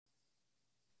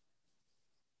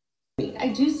I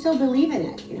do still believe in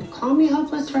it. You know, call me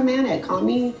hopeless romantic. Call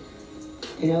me,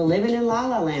 you know, living in La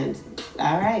La Land.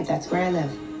 All right, that's where I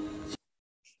live.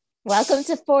 Welcome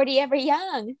to 40 Ever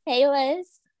Young. Hey, Liz.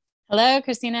 Hello,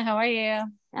 Christina. How are you?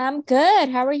 I'm good.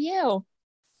 How are you?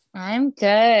 I'm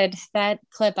good. That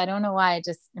clip, I don't know why,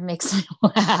 it makes me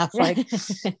laugh. Like,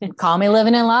 call me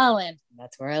living in La La Land.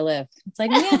 That's where I live. It's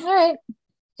like, yeah, all right.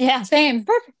 Yeah. Same.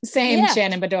 Perfect. Same, Yeah.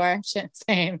 Shannon Bedore.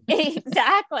 Same.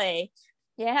 Exactly.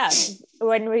 Yeah.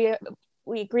 When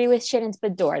we agree with Shannon's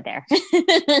Bedore there.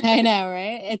 I know,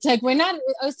 right? It's like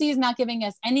OC is not giving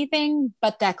us anything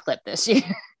but that clip this year.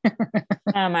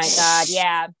 Oh my God.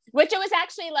 Yeah. Which it was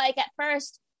actually like at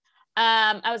first,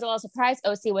 I was a little surprised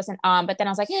OC wasn't on, but then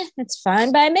I was like, yeah, it's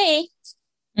fine by me.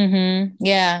 Mm-hmm.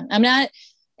 Yeah. I'm not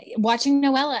watching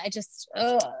Noella.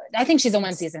 I think she's a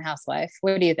one season housewife.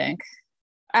 What do you think?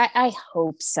 I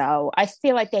hope so. I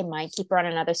feel like they might keep her on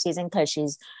another season because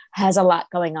she's has a lot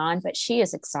going on, but she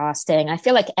is exhausting. I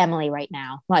feel like Emily right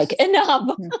now. Like, enough.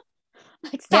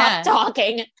 Like, stop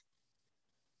talking.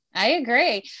 I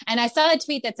agree. And I saw a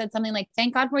tweet that said something like,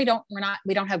 thank God we don't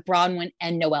have Bronwyn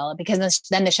and Noella, because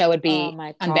then the show would be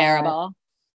unbearable.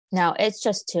 No, it's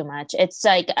just too much. It's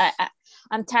like,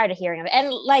 I'm tired of hearing of it.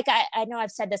 And like, I know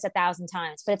I've said this 1,000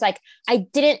 times, but it's like, I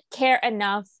didn't care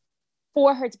enough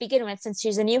for her to begin with, since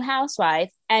she's a new housewife.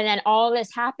 And then all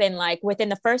this happened like within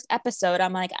the first episode.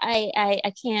 I'm like,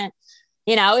 I can't,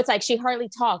 you know, it's like she hardly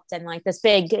talked, and like this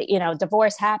big, you know,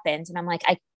 divorce happened. And I'm like,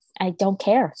 I don't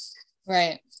care.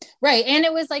 Right. And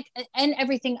it was like, and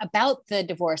everything about the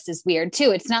divorce is weird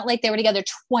too. It's not like they were together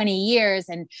 20 years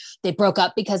and they broke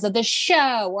up because of the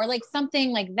show or like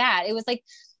something like that. It was like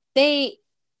they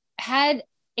had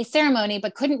a ceremony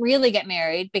but couldn't really get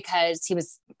married because he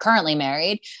was currently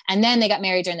married, and then they got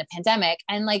married during the pandemic,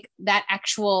 and like that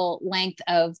actual length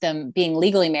of them being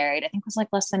legally married I think was like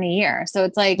less than a year. So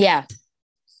it's like, yeah,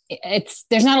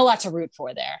 there's not a lot to root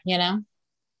for there, you know?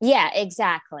 Yeah,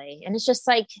 exactly. And it's just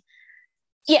like,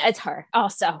 yeah, it's her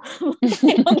also.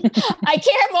 I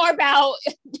care more about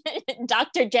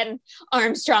Dr. Jen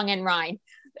Armstrong and Ryan,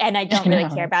 and I don't really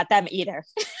care about them either.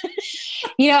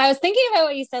 You know, I was thinking about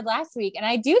what you said last week, and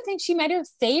I do think she might have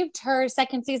saved her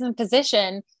second season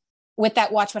position with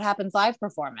that Watch What Happens Live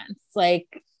performance.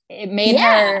 Like, it made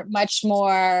her much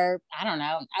more, I don't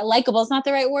know, likable is not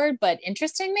the right word, but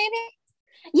interesting maybe?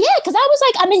 Yeah, because I was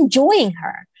like, I'm enjoying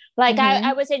her. Like,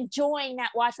 I was enjoying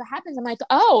that Watch What Happens. I'm like,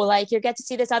 oh, like you get to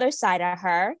see this other side of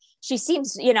her. She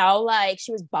seems, you know, like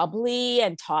she was bubbly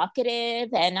and talkative.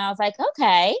 And I was like,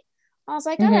 okay. I was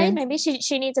like, all right, maybe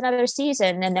she needs another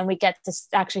season. And then we get to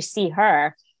actually see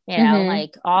her, you know,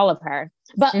 like all of her.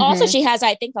 But also she has,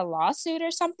 I think, a lawsuit or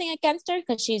something against her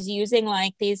because she's using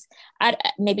like these,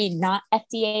 maybe not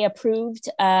FDA approved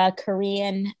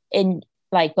Korean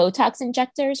like Botox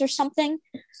injectors or something.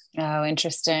 Oh,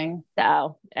 interesting.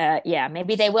 So, yeah,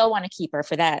 maybe they will want to keep her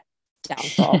for that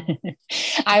downfall.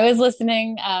 I was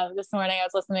listening this morning. I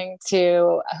was listening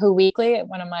to Who Weekly,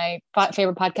 one of my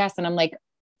favorite podcasts, and I'm like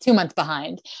 2 months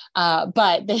behind.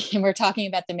 But they were talking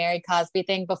about the Mary Cosby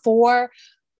thing before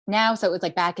now. So it was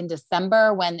like back in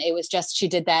December when it was just, she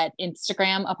did that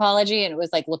Instagram apology and it was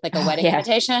like, looked like a wedding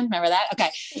invitation. Remember that? Okay.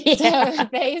 Yeah. So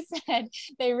they said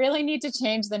they really need to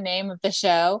change the name of the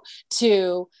show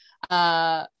to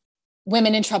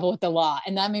Women in Trouble with the Law.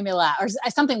 And that made me laugh, or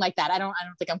something like that. I don't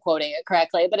think I'm quoting it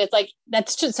correctly, but it's like,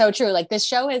 that's just so true. Like, this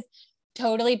show is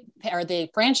totally, or the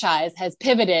franchise has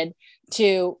pivoted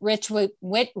to rich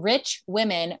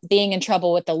women being in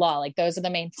trouble with the law. Like, those are the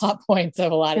main plot points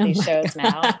of a lot of these shows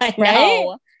now. Right?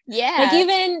 Yeah.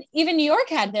 Like even New York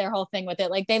had their whole thing with it.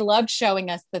 Like, they loved showing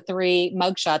us the 3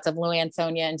 mugshots of Luann,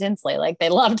 Sonia, and Tinsley. Like, they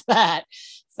loved that.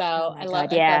 So I thought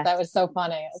that was so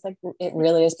funny. I was like, it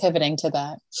really is pivoting to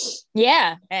that.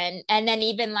 Yeah. And then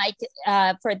even like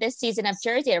for this season of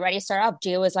Jersey, already started off,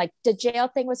 Gio was like, the jail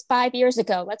thing was 5 years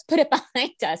ago. Let's put it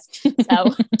behind us.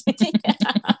 So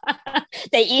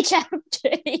they each have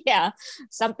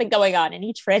something going on in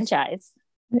each franchise.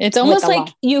 It's almost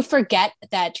like you forget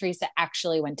that Teresa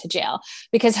actually went to jail,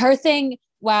 because her thing,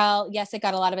 while yes, it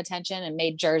got a lot of attention and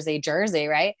made Jersey,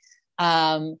 right?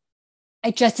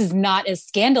 It just is not as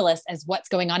scandalous as what's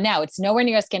going on now. It's nowhere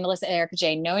near as scandalous as Erica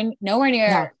Jane, nowhere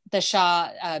near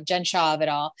the Jen Shaw of it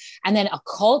all. And then a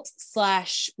cult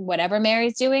 / whatever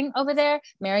Mary's doing over there,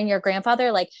 marrying your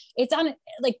grandfather. Like, it's on,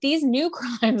 like, these new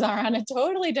crimes are on a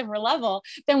totally different level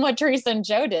than what Teresa and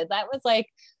Joe did. That was like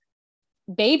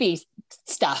baby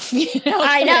stuff, you know?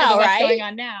 I know, what's right? going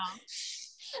on now.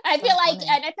 I feel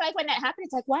like when that happened,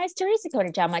 it's like, why is Teresa going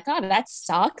to jail? I'm like, God, that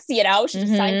sucks. You know, she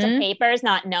just signed some papers,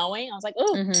 not knowing. I was like,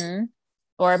 oh,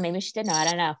 Or maybe she did not. I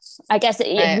don't know. I guess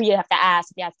you have to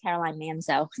ask. If you ask Caroline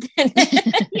Manzo.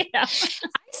 I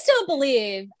still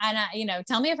believe, and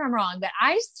tell me if I'm wrong, but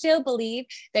I still believe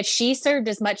that she served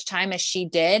as much time as she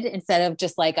did instead of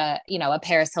just like a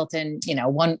Paris Hilton,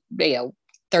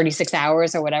 36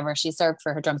 hours or whatever she served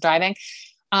for her drunk driving.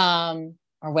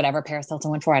 Or whatever Paris Hilton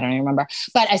went for. I don't even remember.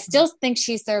 But I still think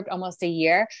she served almost a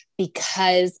year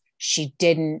because she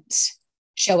didn't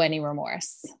show any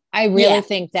remorse. I really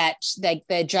think that like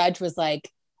the judge was like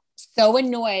so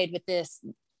annoyed with this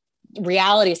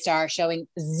reality star showing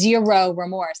zero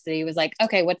remorse that he was like,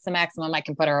 okay, what's the maximum I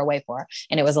can put her away for?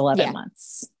 And it was 11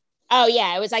 months. Oh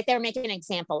yeah. It was like they were making an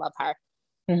example of her.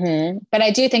 Mm-hmm. But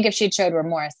I do think if she'd showed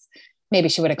remorse, maybe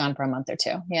she would have gone for a month or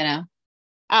two,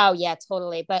 Oh yeah,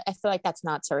 totally. But I feel like that's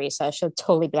not Teresa. She'll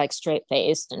totally be like straight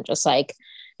faced and just like,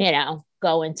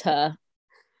 go into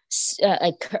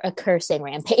like a cursing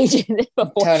rampage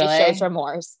before she shows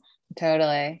remorse.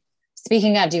 Totally.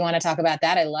 Speaking of, do you want to talk about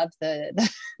that? I loved the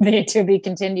to be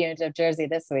continued of Jersey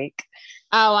this week.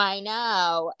 Oh, I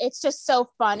know. It's just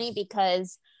so funny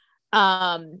because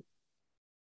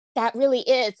that really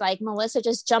is like Melissa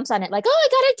just jumps on it like, oh, I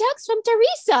got a text from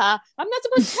Teresa. I'm not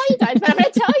supposed to tell you guys, but I'm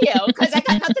going to tell you because I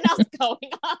got nothing else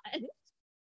going on.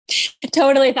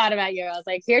 Totally thought about you. I was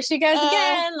like, here she goes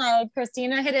again. Like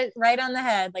Christina hit it right on the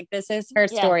head. Like this is her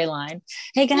storyline.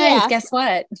 Hey guys, guess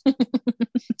what?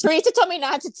 Teresa told me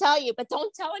not to tell you, but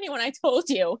don't tell anyone I told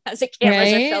you as the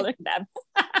cameras are filming them.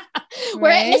 We're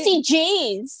at Missy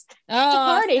G's. Oh,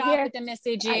 stop here with the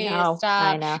Missy G. Stop.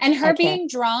 I know. And her being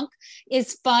drunk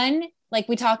is fun. Like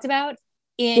we talked about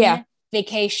on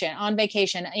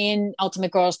vacation in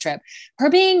Ultimate Girls Trip. Her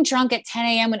being drunk at 10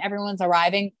 a.m. when everyone's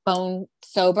arriving, bone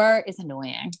sober is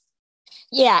annoying.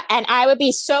 Yeah. And I would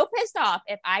be so pissed off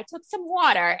if I took some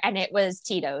water and it was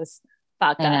Tito's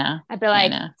vodka. I'd be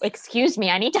like, excuse me,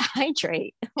 I need to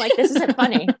hydrate. Like, this isn't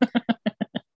funny.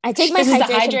 I take my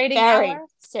hydration very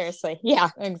seriously. Yeah,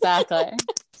 exactly.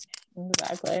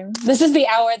 Exactly. This is the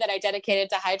hour that I dedicated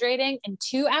to hydrating. In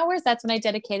 2 hours, that's when I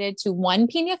dedicated to one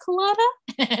pina colada.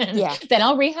 Then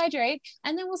I'll rehydrate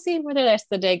and then we'll see where the rest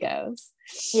of the day goes.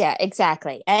 Yeah,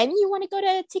 exactly. And you want to go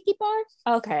to Tiki Bar?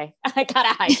 Okay. I gotta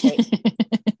hydrate.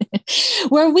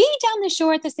 Were we down the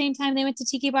shore at the same time they went to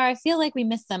Tiki Bar? I feel like we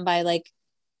missed them by like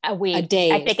a week. A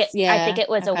day. I think it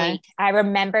was a week. I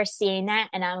remember seeing that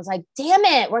and I was like, damn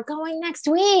it, we're going next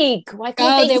week. Why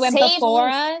couldn't they went before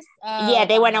us? Yeah,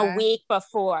 they went a week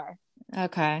before.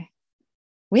 Okay.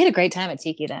 We had a great time at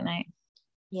Tiki that night.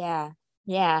 Yeah.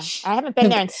 Yeah. I haven't been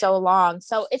there in so long.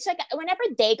 So it's like whenever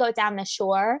they go down the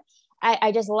shore,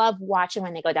 I just love watching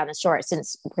when they go down the shore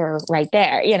since we're right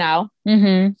there,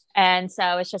 Mm-hmm. And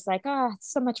so it's just like, oh,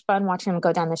 it's so much fun watching them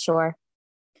go down the shore.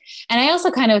 And I also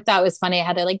kind of thought it was funny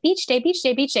how they're like beach day,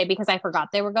 because I forgot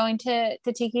they were going to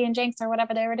Tiki and Jenks or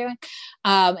whatever they were doing.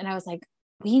 And I was like,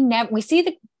 we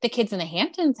see the kids in the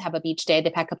Hamptons have a beach day. They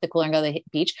pack up the cooler and go to the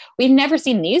beach. We've never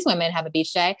seen these women have a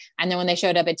beach day. And then when they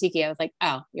showed up at Tiki, I was like,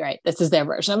 oh, you're right. This is their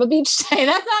version of a beach day.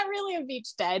 That's not really a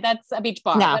beach day. That's a beach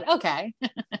bar, but okay.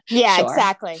 Yeah, sure.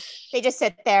 Exactly. They just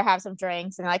sit there, have some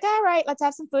drinks and they're like, all right, let's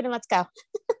have some food and let's go.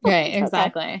 Right.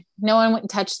 Exactly. Okay. No one went and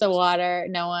touched the water.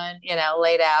 No one,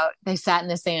 laid out. They sat in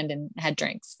the sand and had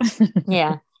drinks.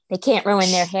 Yeah. They can't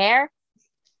ruin their hair.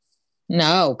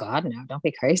 No, God, no. Don't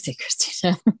be crazy,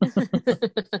 Christina.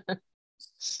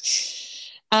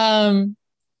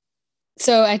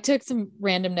 So I took some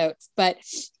random notes, but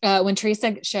when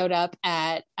Teresa showed up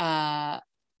at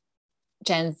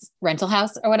Jen's rental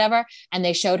house or whatever, and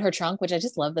they showed her trunk, which I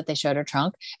just love that they showed her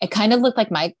trunk. It kind of looked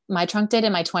like my trunk did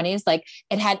in my 20s. Like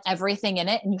it had everything in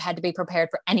it and you had to be prepared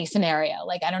for any scenario.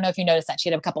 Like, I don't know if you noticed that she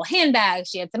had a couple of handbags,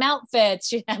 she had some outfits,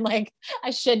 she had like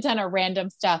a shit ton of random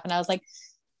stuff. And I was like,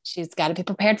 she's got to be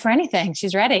prepared for anything.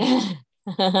 She's ready.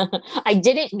 I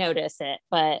didn't notice it,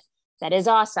 but that is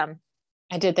awesome.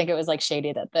 I did think it was like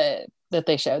shady that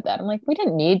they showed that. I'm like, we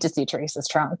didn't need to see Teresa's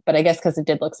trunk, but I guess because it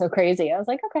did look so crazy, I was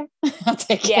like, okay, I'll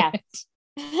take it.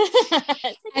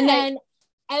 And then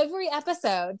every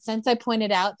episode, since I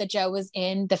pointed out that Joe was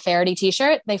in the Faraday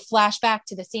t-shirt, they flash back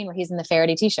to the scene where he's in the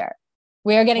Faraday t-shirt.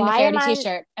 We are getting the Faraday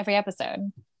t-shirt every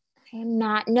episode. I'm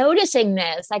not noticing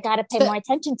this. I got to pay more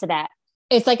attention to that.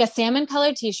 It's like a salmon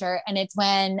colored t-shirt. And it's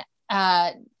when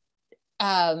Joe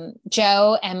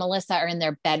and Melissa are in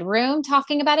their bedroom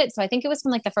talking about it. So I think it was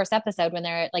from like the first episode when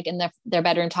they're like in their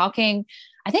bedroom talking,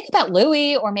 I think about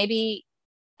Louis, or maybe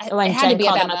it had to be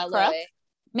about Louis.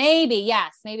 Maybe,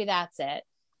 yes, maybe that's it.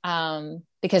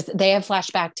 Because they have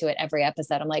flashed back to it every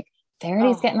episode. I'm like,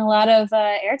 Faraday's getting a lot of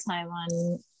airtime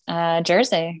on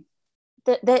Jersey.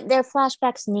 their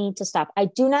flashbacks need to stop. I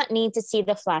do not need to see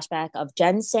the flashback of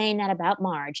Jen saying that about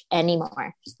Marge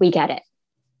anymore. We get it.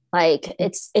 Like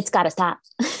it's got to stop.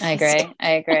 I agree.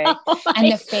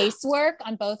 And the face work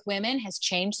on both women has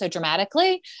changed so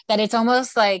dramatically that it's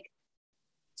almost like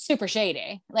super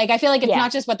shady. Like I feel like it's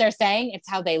not just what they're saying, it's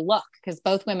how they look, because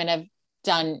both women have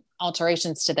done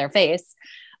alterations to their face.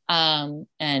 And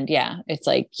it's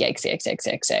like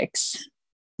yikes.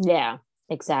 Yeah,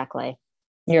 exactly.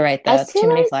 You're right, though. It's too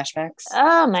many flashbacks.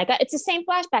 Oh my God. It's the same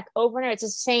flashback over and over. It's the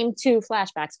same 2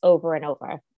 flashbacks over and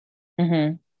over.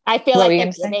 Mm-hmm. I feel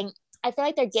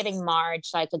like they're giving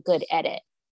Marge like a good edit.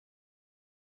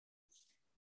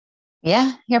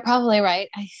 Yeah, you're probably right.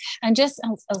 I'm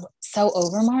so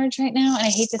over Marge right now. And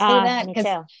I hate to say that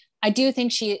because I do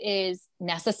think she is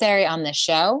necessary on this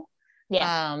show.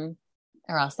 Yeah.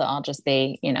 Or else I'll just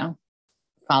be,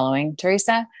 following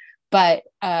Teresa. But,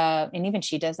 and even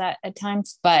she does that at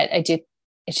times, but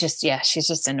it's just, she's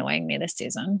just annoying me this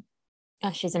season.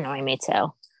 Oh, she's annoying me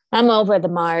too. I'm over the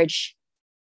Marge.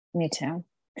 Me too.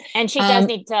 And she does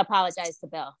need to apologize to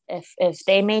Bill. If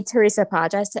they made Teresa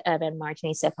apologize to Evan, Marge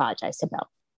needs to apologize to Bill.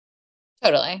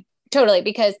 Totally.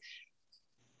 Because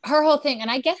her whole thing, and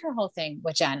I get her whole thing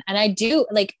with Jen, and I do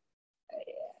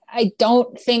I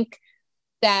don't think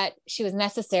that she was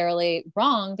necessarily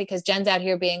wrong, because Jen's out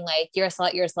here being like, you're a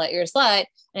slut.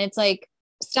 And it's like,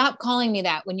 stop calling me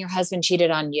that when your husband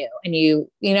cheated on you and you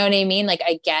know what I mean? Like,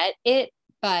 I get it,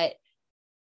 but,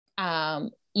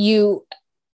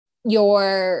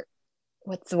 your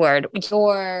what's the word?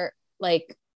 Your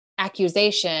like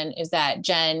accusation is that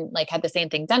Jen like had the same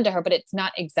thing done to her, but it's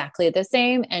not exactly the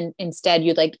same. And instead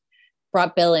you like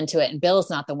brought Bill into it, and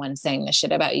Bill's not the one saying the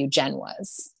shit about you. Jen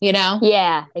was,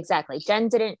 Yeah, exactly. Jen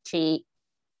didn't cheat.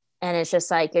 And it's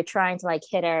just like, you're trying to like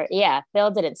hit her. Yeah.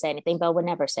 Bill didn't say anything. Bill would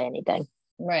never say anything.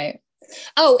 Right.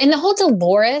 Oh, and the whole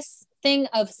Dolores thing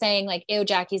of saying like, ew,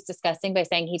 Jackie's disgusting, by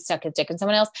saying he stuck his dick in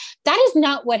someone else. That is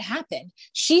not what happened.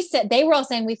 She said, they were all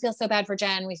saying, we feel so bad for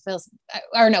Jen. We feel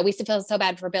so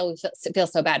bad for Bill. We feel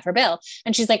so bad for Bill.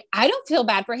 And she's like, I don't feel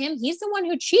bad for him. He's the one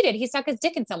who cheated. He stuck his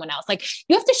dick in someone else. Like,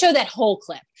 you have to show that whole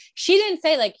clip. She didn't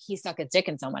say like he stuck his dick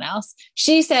in someone else.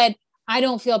 She said, I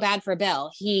don't feel bad for Bill.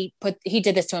 He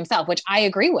did this to himself, which I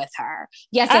agree with her.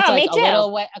 Yes, it's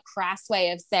like a crass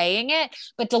way of saying it,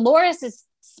 but Dolores is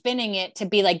spinning it to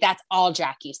be like, that's all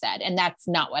Jackie said. And that's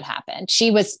not what happened.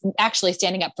 She was actually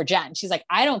standing up for Jen. She's like,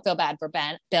 I don't feel bad for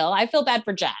Bill. I feel bad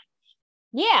for Jen.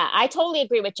 Yeah, I totally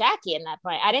agree with Jackie in that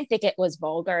point. I didn't think it was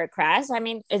vulgar or crass. I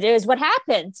mean, it is what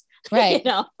happened. Right.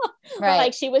 Right.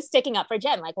 Like, she was sticking up for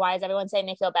Jen. Like, why is everyone saying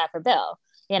they feel bad for Bill?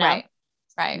 Right.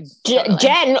 Totally.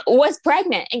 Jen was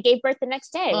pregnant and gave birth the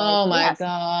next day. Oh my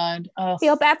God. Oh.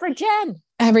 Feel bad for Jen.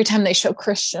 Every time they show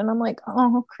Christian, I'm like,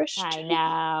 oh, Christian. I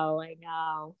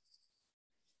know.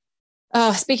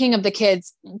 Oh, speaking of the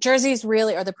kids,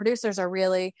 the producers are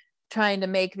really trying to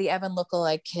make the Evan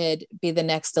lookalike kid be the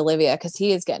next Olivia, because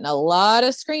he is getting a lot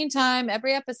of screen time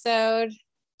every episode.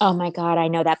 Oh my God, I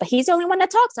know that. But he's the only one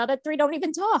that talks. The other 3 don't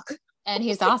even talk. And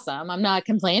he's awesome. I'm not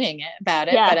complaining about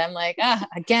it, but I'm like,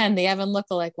 again, the Evan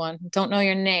lookalike one. Don't know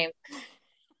your name,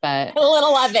 but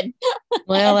Little Evan.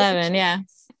 Little Evan, yeah.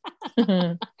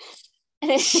 Yeah.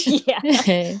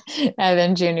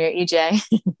 Evan Jr. EJ.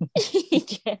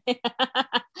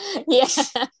 Yeah.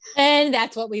 And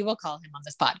that's what we will call him on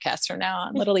this podcast from now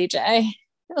on. Little EJ.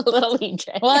 Little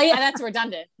EJ. Well, yeah, that's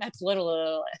redundant. That's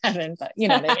little Evan, but you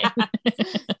know what I mean.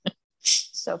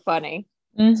 So funny.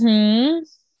 Mm-hmm.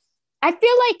 I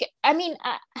feel like,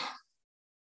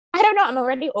 I don't know. I'm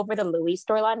already over the Louis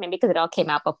storyline, maybe because it all came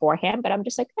out beforehand, but I'm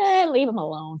just like, leave him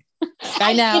alone.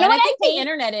 I know. You know what I think the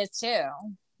internet is too.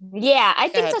 Yeah, I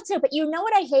think so too. But you know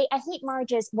what I hate? I hate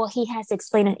Marge's, well, he has to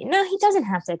explain it. No, he doesn't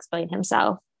have to explain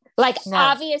himself. Like,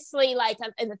 obviously, like,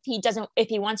 if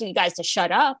he wants you guys to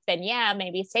shut up, then yeah,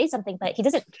 maybe say something, but he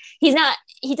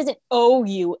doesn't owe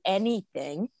you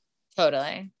anything.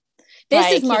 Totally.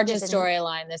 This is Marge's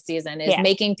storyline this season, is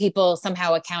making people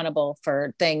somehow accountable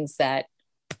for things that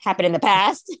happened in the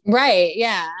past. Right.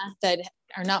 Yeah. That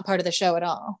are not part of the show at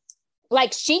all.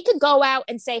 Like, she could go out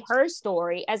and say her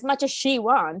story as much as she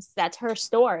wants. That's her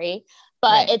story.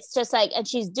 But it's just like, and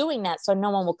she's doing that so no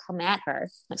one will come at her.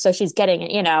 So she's getting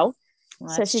it, Well,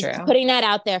 so she's putting that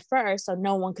out there first so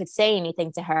no one could say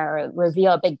anything to her or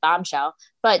reveal a big bombshell.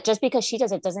 But just because she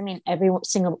does it doesn't mean every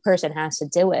single person has to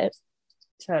do it.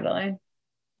 Totally.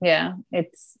 Yeah,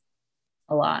 it's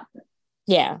a lot.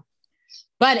 Yeah.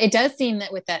 But it does seem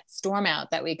that with that storm out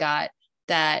that we got,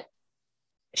 that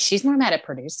she's more mad at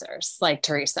producers like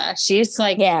Teresa. She's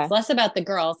like, less about the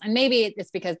girls. And maybe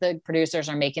it's because the producers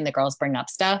are making the girls bring up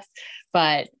stuff,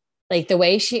 but like the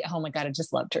way she, oh my God, I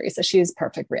just love Teresa. She's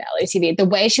perfect reality TV. The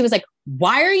way she was like,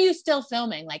 why are you still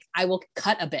filming? Like, I will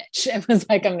cut a bitch. It was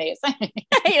like amazing.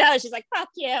 She's like, fuck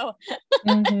you.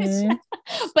 Mm-hmm.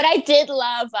 But I did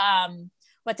love,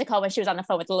 what's it called when she was on the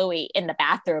phone with Louis in the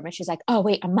bathroom and she's like, oh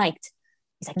wait, I'm mic'd.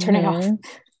 He's like, turn it off.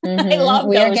 I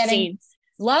love those scenes.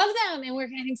 Love them. And we're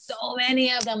getting so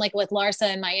many of them, like with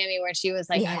Larsa in Miami, where she was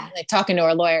like, like talking to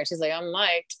her lawyer. She's like, I'm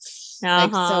mic'd.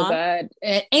 Like, so good.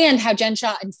 And how Jen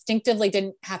Shaw instinctively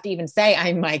didn't have to even say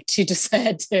I'm mic'd. She just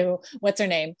said to, what's her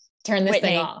name? Turn this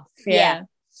thing off. Yeah.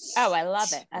 Oh, I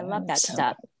love it. I love that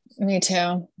stuff. Good. Me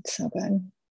too. It's so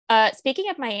good. Speaking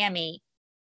of Miami,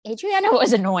 Adriana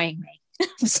was annoying me.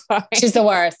 I'm sorry. She's the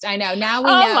worst. I know. Now we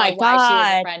know why she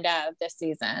was a friend of this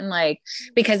season. Like,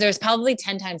 because there's probably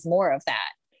 10 times more of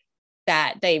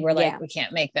that they were like, we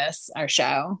can't make this our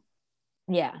show.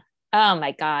 Yeah. Oh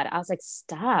my God. I was like,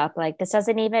 stop. Like, this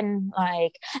doesn't even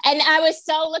like, and I was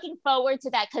so looking forward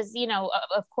to that. Cause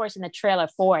of course in the trailer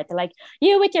for it, they're like,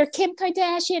 you with your Kim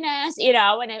Kardashian ass,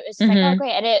 and it was just like, oh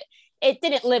great. And it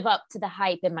didn't live up to the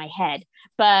hype in my head,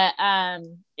 but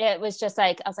it was just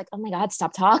like, I was like, oh my God,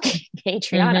 stop talking,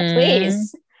 Adriana,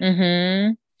 please.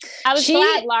 I was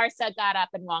glad Larsa got up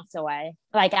and walked away,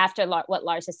 like after what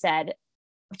Larsa said,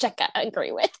 which I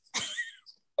agree with.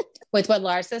 With what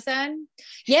Larsa said?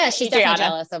 Yeah, she's Adriana. definitely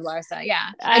jealous of Larsa.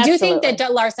 Yeah. Absolutely. I do think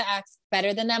that Larsa acts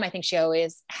better than them. I think she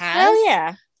always has. Oh,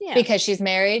 yeah. Because she's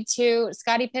married to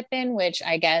Scottie Pippen, which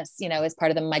I guess, is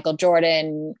part of the Michael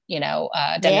Jordan,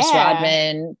 Dennis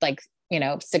Rodman,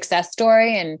 success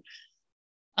story.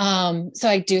 And so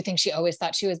I do think she always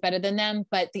thought she was better than them,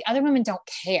 but the other women don't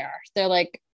care. They're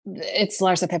like, it's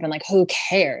Larsa Pippen. Like, who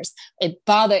cares?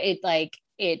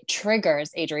 It triggers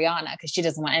Adriana because she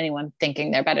doesn't want anyone thinking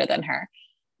they're better than her.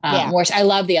 Which I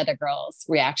love the other girls'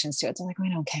 reactions to it. They're like, we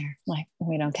don't care. Like,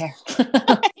 we don't care. They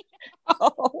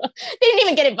didn't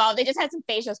even get involved. They just had some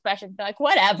facial expressions. They're like,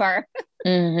 whatever.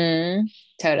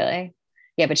 Totally.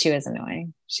 Yeah, but she was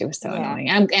annoying. She was so annoying.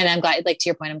 I'm glad, like, to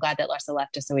your point, I'm glad that Larsa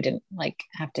left just so we didn't like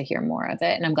have to hear more of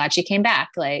it. And I'm glad she came back.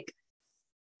 Like,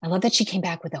 I love that she came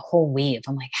back with a whole weave.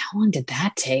 I'm like, how long did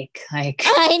that take? Like,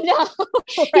 I know.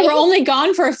 Right? You were only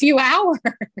gone for a few hours.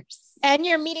 And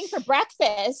you're meeting for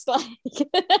breakfast. Like,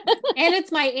 and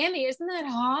it's Miami. Isn't that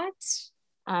hot?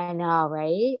 I know,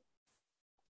 right?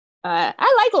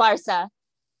 I like Larsa.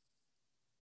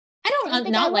 I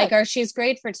don't not like her. She's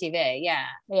great for TV. Yeah.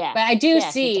 Yeah. But I do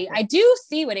see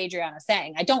what Adriana's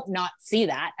saying. I don't not see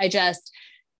that. I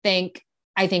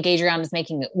think Adriana's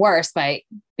making it worse by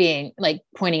being like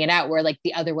pointing it out where like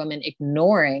the other women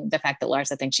ignoring the fact that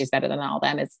Larsa thinks she's better than all of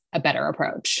them is a better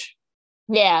approach.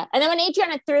 Yeah. And then when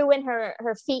Adriana threw in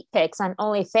her feet pics on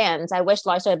OnlyFans, I wish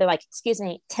Larsa would be like, excuse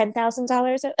me,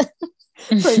 $10,000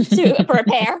 for a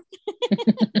pair.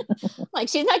 Like,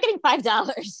 she's not getting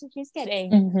 $5. She's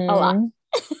getting a lot.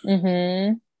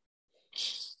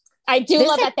 I do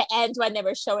love at the end when they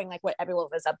were showing like what everyone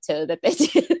was up to, that they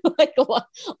did like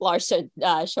Larsa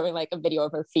showing like a video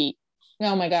of her feet.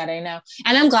 Oh my God, I know.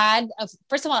 And I'm glad,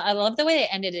 first of all, I love the way they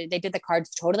ended it. They did the cards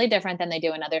totally different than they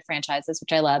do in other franchises,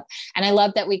 which I love. And I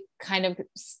love that we kind of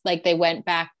like, they went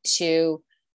back to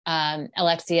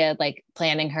Alexia, like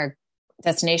planning her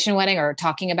destination wedding or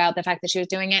talking about the fact that she was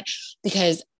doing it,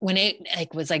 because when it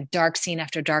like was like dark scene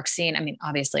after dark scene, I mean,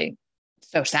 obviously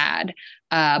so sad.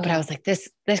 But I was like, this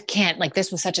can't, like,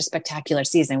 this was such a spectacular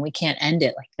season. We can't end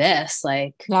it like this.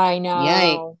 Like, I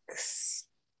know. Yikes.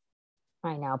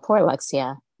 I know. Poor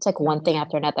Alexia. It's like one thing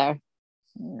after another.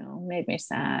 Made me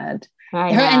sad.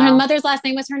 I know. And her mother's last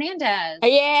name was Hernandez.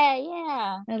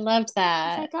 Yeah. I loved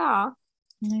that. It's like, oh.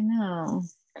 I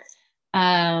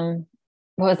know.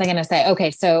 What was I going to say? Okay.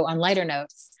 So on lighter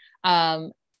notes, I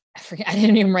forget, I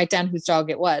didn't even write down whose dog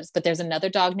it was, but there's another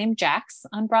dog named Jax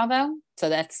on Bravo. So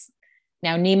that's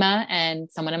now Nima and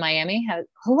someone in Miami.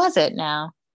 Who was it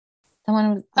now?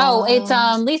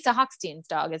 It's Lisa Hochstein's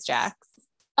dog is Jax.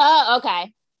 Oh,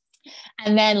 okay.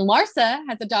 And then Larsa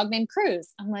has a dog named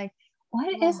Cruz. I'm like,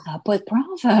 what is up with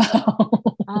Bravo?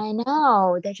 I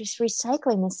know. They're just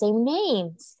recycling the same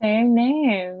names.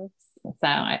 So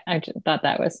I just thought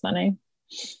that was funny.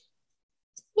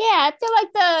 Yeah, I feel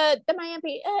like the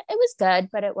Miami, it was good,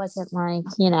 but it wasn't like,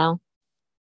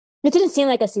 it didn't seem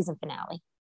like a season finale.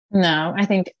 No, I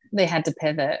think they had to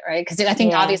pivot, right? Because I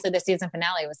think obviously the season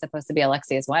finale was supposed to be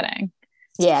Alexia's wedding.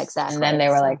 Yeah, exactly. And then they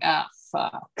were like, oh,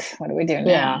 fuck, what do we do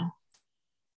now?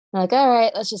 Like, all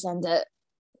right, let's just end it.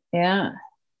 Yeah.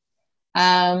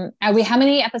 How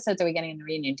many episodes are we getting in the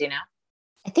reunion? Do you know?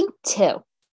 I think 2.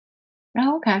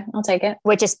 Oh, okay. I'll take it.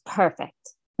 Which is perfect.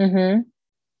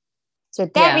 So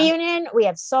that reunion, we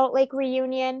have Salt Lake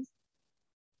reunion.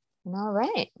 All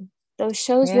right. those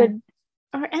shows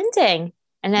are ending.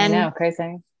 And then I know,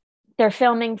 crazy. They're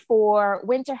filming for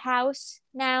Winter House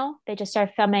now. They just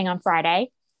started filming on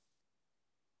Friday.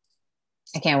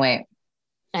 I can't wait.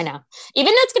 I know.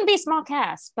 Even though it's going to be a small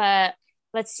cast, but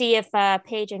let's see if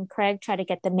Paige and Craig try to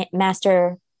get the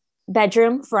master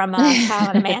bedroom from Kyle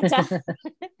and Amanda.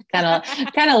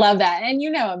 kind of love that. And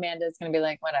Amanda's going to be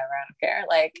like, whatever, I don't care.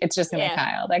 Like, it's just going to be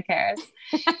Kyle that cares.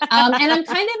 And I'm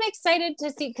kind of excited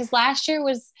to see, because last year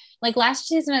was like last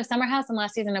season of Summer House and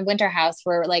last season of Winter House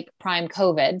were like prime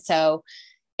COVID. So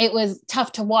it was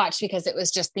tough to watch because it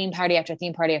was just theme party after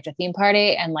theme party after theme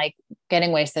party and like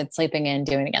getting wasted, sleeping in,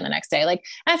 doing it again the next day. Like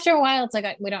after a while, it's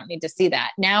like, we don't need to see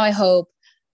that. Now I hope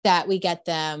that we get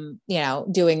them,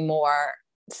 doing more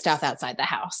stuff outside the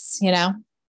house,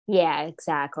 Yeah,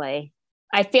 exactly.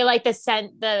 I feel like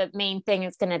the main thing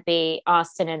is going to be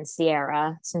Austin and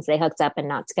Sierra, since they hooked up and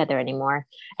not together anymore.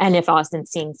 And if Austin's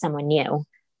seeing someone new,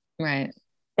 right,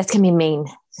 that's going to be main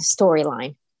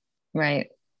storyline, right?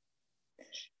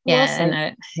 Yeah,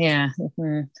 yeah.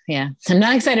 I'm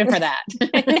not excited for that.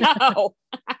 No.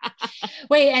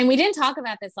 Wait, and we didn't talk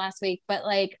about this last week, but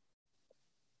like,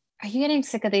 are you getting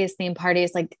sick of these theme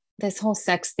parties? Like this whole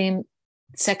sex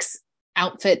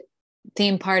outfit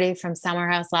theme party from Summer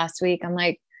House last week. I'm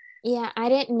like, yeah, I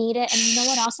didn't need it. And you know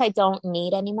what else I don't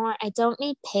need anymore? I don't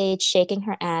need Paige shaking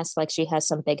her ass like she has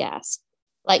some big ass.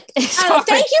 Like, oh,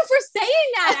 thank you for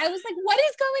saying that. I was like, what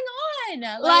is going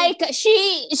on? Like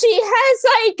she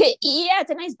has like, yeah, it's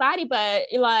a nice body, but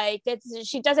like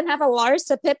she doesn't have a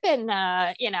Larsa Pippen,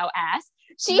 ass.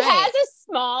 She has a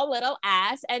small little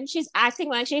ass and she's acting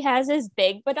like she has this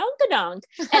big badunkadunk.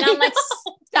 And I'm like,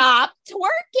 stop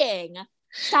twerking.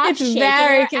 Stop. It's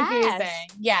very confusing. Ass.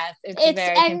 Yes, it's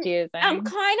very confusing. I'm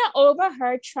kind of over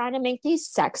her trying to make these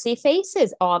sexy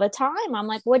faces all the time. I'm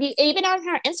like, what do you, even on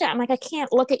her Instagram, I'm like, I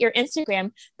can't look at your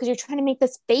Instagram because you're trying to make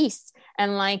this face.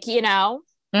 And like,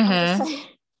 Mm-hmm.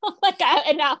 I'm like,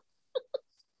 enough.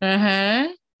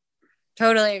 Mm-hmm.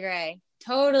 Totally agree.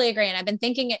 And I've been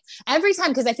thinking it every time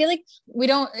because I feel like we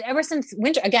don't, ever since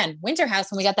Winter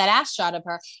House, when we got that ass shot of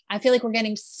her, I feel like we're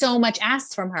getting so much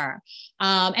ass from her.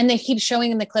 And they keep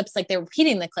showing in the clips, like they're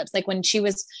repeating the clips, like when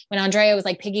Andrea was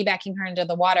like piggybacking her into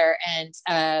the water and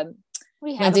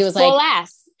Lindsay was full like,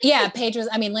 ass. Yeah,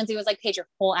 Lindsay was like, Paige, your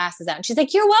whole ass is out. And she's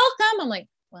like, you're welcome. I'm like,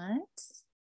 what?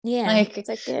 Yeah. Like, it's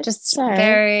like just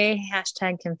very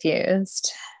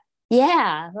 #confused.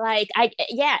 Yeah, like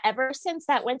ever since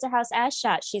that Winter House ass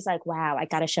shot, she's like, wow, I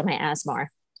gotta show my ass more.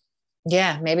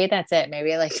 Yeah, maybe that's it.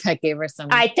 Maybe like that gave her some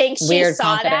I think she weird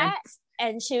saw confidence. that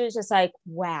and she was just like,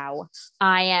 wow,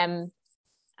 I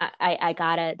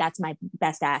gotta, that's my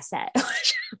best asset.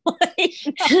 But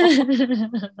you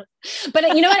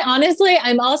know what? Honestly,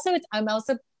 I'm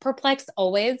also perplexed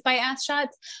always by ass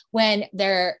shots when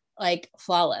they're like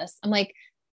flawless. I'm like,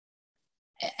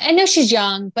 I know she's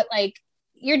young, but like,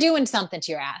 you're doing something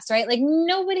to your ass, right? Like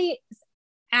nobody's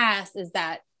ass is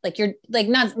that, like, you're like,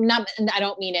 not, I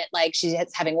don't mean it like she's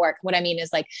having work. What I mean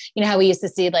is like, how we used to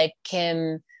see like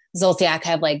Kim Zolciak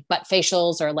have like butt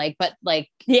facials or like, but like,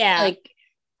 yeah, like,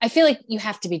 I feel like you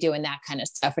have to be doing that kind of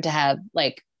stuff to have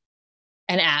like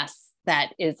an ass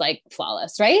that is like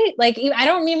flawless, right? Like, I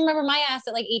don't even remember my ass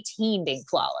at like 18 being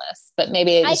flawless, but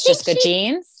maybe it was just good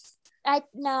genes.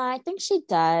 I think she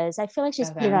does. I feel like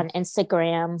she's put it on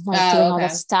Instagram, like doing all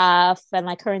this stuff, and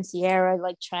like her and Sierra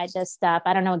like tried this stuff.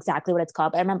 I don't know exactly what it's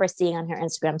called, but I remember seeing on her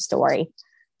Instagram story.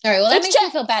 All right, well, that makes me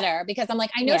feel better because I'm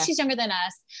like, I know she's younger than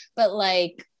us, but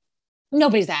like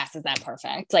nobody's ass is that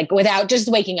perfect. Like without just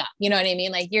waking up, you know what I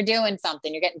mean? Like you're doing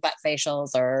something, you're getting butt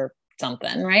facials or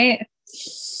something, right?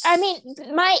 I mean,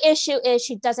 my issue is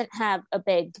she doesn't have a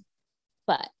big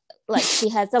butt. Like she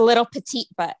has a little petite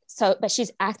butt. So, but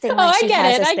she's acting like she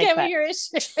has a big butt. I get what your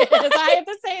issue is. I have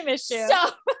the same issue. So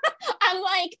I'm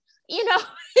like,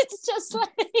 it's just like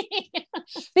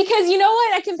because you know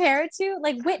what I compare it to?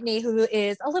 Like Whitney, who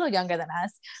is a little younger than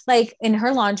us, like in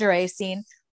her lingerie scene,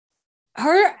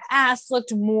 her ass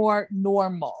looked more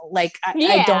normal. Like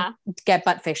I don't get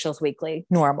butt facials weekly,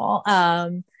 normal.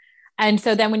 And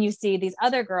so then when you see these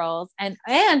other girls and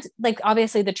like,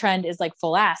 obviously the trend is like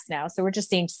full ass now. So we're just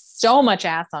seeing so much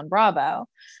ass on Bravo.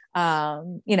 I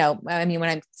mean, when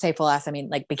I say full ass, I mean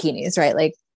like bikinis, right?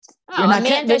 Like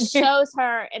Amanda shows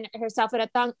her and herself in a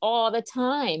thong all the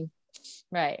time.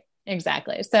 Right.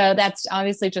 Exactly. So that's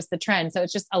obviously just the trend. So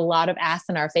it's just a lot of ass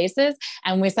in our faces.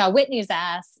 And we saw Whitney's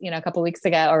ass, a couple weeks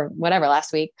ago or whatever,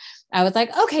 last week. I was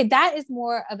like, okay, that is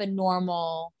more of a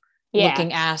normal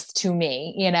looking ass to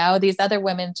me. These other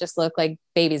women just look like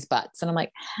babies' butts. And I'm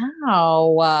like,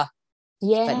 how?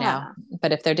 Yeah.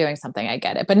 But if they're doing something, I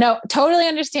get it. But no, totally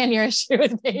understand your issue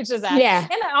with Paige's act. Yeah.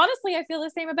 And honestly, I feel the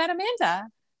same about Amanda.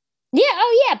 Yeah.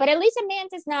 Oh, yeah. But at least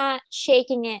Amanda's not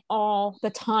shaking it all the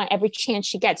time. Every chance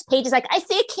she gets, Paige is like, I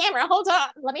see a camera. Hold on.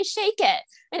 Let me shake it.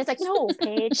 And it's like, no,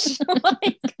 Paige.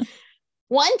 Like,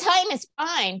 one time is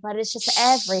fine, but it's just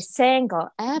every single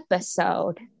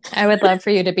episode. I would love for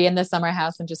you to be in the summer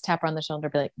house and just tap her on the shoulder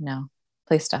and be like, no,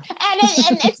 please stop. And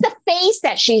it's the face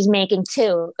that she's making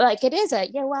too. Like it is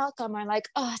you're welcome, or like,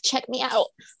 oh, check me out.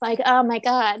 Like, oh my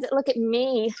God, look at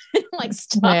me. Like,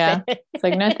 stop it. It's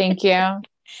like, no, thank you.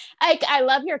 I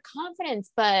love your confidence,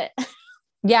 but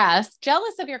yes,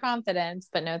 jealous of your confidence,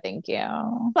 but no, thank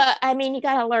you. But I mean, you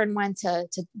got to learn when to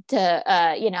do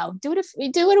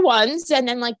it once and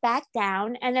then like back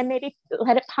down and then maybe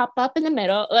let it pop up in the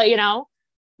middle,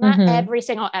 not every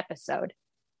single episode.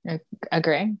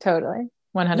 Agree. Totally.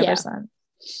 100%.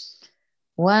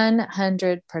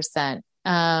 100%.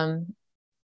 And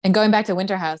going back to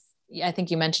Winter House, I think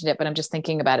you mentioned it, but I'm just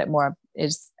thinking about it more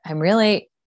I'm really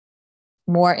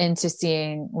more into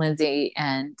seeing Lindsay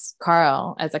and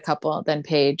Carl as a couple than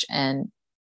Paige and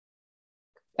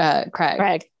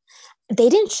Craig. They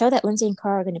didn't show that Lindsay and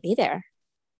Carl are going to be there.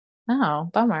 Oh,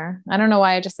 bummer. I don't know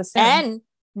why I just assumed. And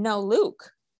no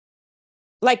Luke.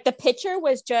 Like the picture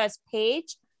was just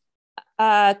Paige,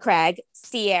 Craig,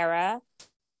 Sierra,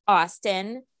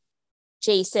 Austin,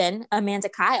 Jason, Amanda,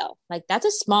 Kyle. Like that's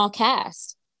a small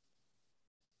cast.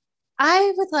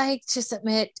 I would like to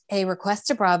submit a request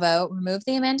to Bravo, remove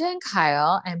the Amanda and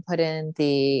Kyle, and put in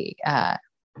the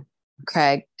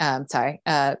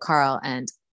Carl and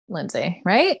Lindsay,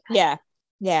 right? Yeah.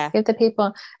 Yeah. Give the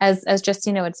people, as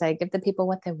Justina would say, give the people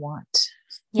what they want.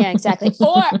 Yeah, exactly.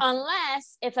 Or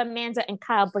unless if Amanda and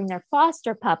Kyle bring their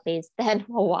foster puppies, then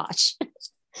we'll watch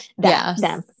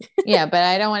them. Yeah, but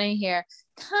I don't want to hear,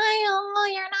 Kyle,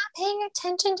 you're not paying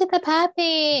attention to the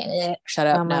puppy. Shut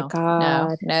up. Oh my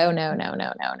God. No.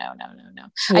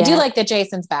 Yeah. I do like that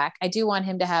Jason's back. I do want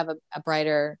him to have a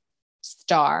brighter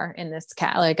star in this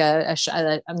cast, like I'm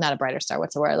not a brighter star.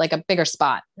 What's the word? Like a bigger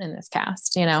spot in this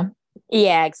cast,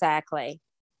 Yeah, exactly.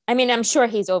 I mean, I'm sure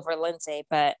he's over Lindsay,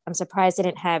 but I'm surprised they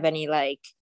didn't have any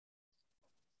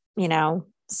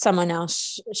someone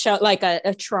else show like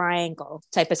a triangle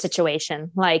type of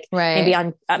situation, like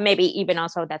right. maybe even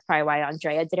also that's probably why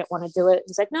Andrea didn't want to do it.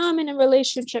 He's like, no, I'm in a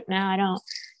relationship now. I don't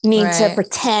need to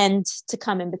pretend to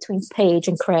come in between Paige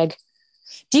and Craig.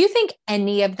 Do you think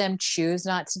any of them choose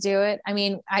not to do it? I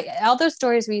mean, all those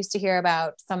stories we used to hear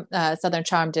about some Southern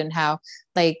Charmed and how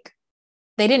like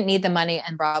they didn't need the money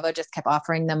and Bravo just kept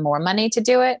offering them more money to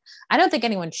do it. I don't think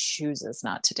anyone chooses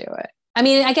not to do it. I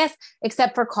mean, I guess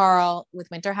except for Carl with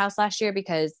Winter House last year,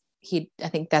 because I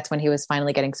think that's when he was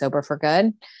finally getting sober for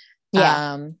good.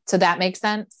 Yeah. So that makes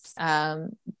sense.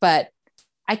 But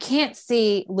I can't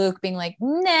see Luke being like,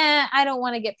 nah, I don't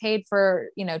want to get paid for,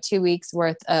 2 weeks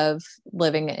worth of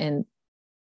living in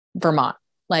Vermont.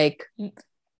 Like,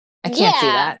 I can't see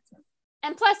that.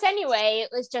 And plus, anyway,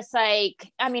 it was just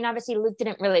like, I mean, obviously Luke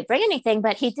didn't really bring anything,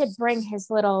 but he did bring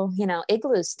his little,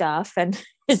 igloo stuff and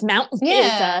his mountain,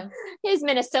 his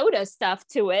Minnesota stuff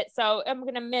to it. So I'm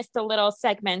going to miss the little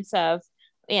segments of,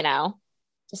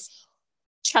 just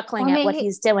chuckling at what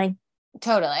he's doing.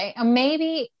 Totally.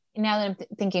 Maybe now that I'm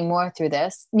thinking more through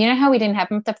this, you know how we didn't have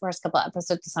him the first couple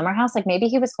episodes of Summer House? Like maybe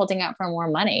he was holding out for more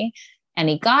money. And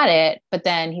he got it, but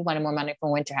then he wanted more money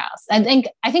from Winter House. I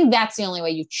think that's the only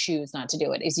way you choose not to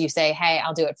do it is you say, hey,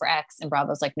 I'll do it for X. And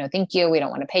Bravo's like, no, thank you. We don't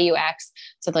want to pay you X.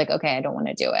 So it's like, okay, I don't want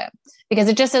to do it because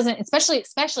it just doesn't,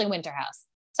 especially Winter House,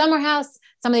 Summer House,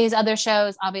 some of these other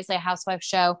shows, obviously a housewife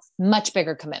show, much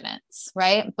bigger commitments.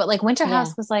 Right. But like Winter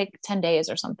House was like 10 days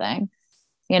or something,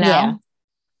 Yeah.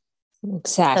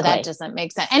 Exactly. So that doesn't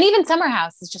make sense. And even Summer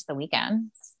House is just the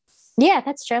weekend. Yeah,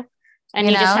 that's true. And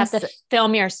you just have to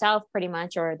film yourself pretty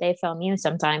much, or they film you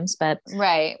sometimes, but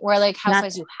right. Where like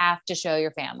housewives, you have to show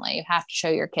your family, you have to show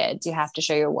your kids, you have to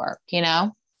show your work,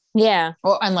 Yeah.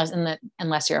 Or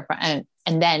unless you're a friend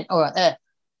and then,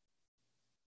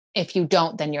 if you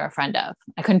don't, then you're a friend of.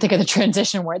 I couldn't think of the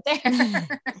transition word there.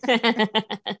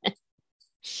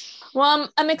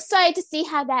 Well, I'm excited to see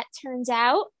how that turns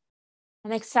out.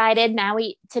 I'm excited.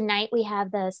 Tonight we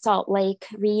have the Salt Lake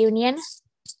reunion.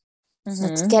 Mm-hmm.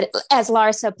 Let's get it, as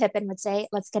Larsa Pippen would say,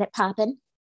 let's get it poppin'.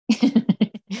 Did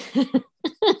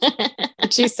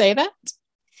she say that?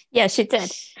 Yeah, she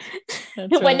did.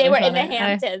 When they were in the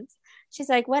Hamptons. She's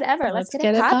like, whatever, let's get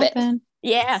it poppin'.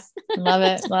 Yeah. Love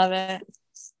it.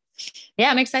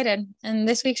 Yeah, I'm excited. And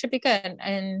this week should be good.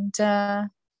 And I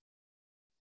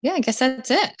guess that's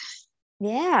it.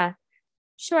 Yeah.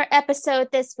 short episode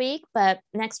this week, but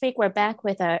next week we're back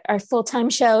with our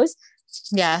full-time shows.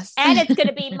 Yes. And it's going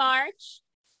to be March,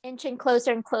 inching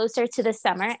closer and closer to the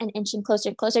summer and inching closer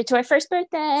and closer to our first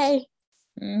birthday.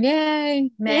 Yay.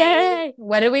 May. Yay.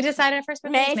 What did we decide our first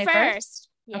birthday? May 1st.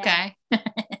 Yeah. Okay.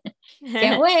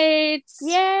 Can't wait.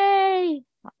 Yay.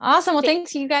 Awesome. Well,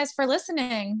 thanks you guys for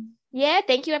listening. Yeah.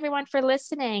 Thank you everyone for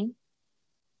listening.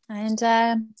 And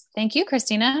thank you,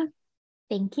 Christina.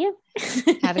 Thank you.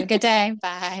 Have a good day.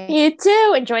 Bye. You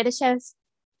too. Enjoy the shows.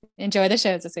 Enjoy the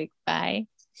shows this week. Bye.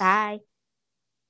 Bye.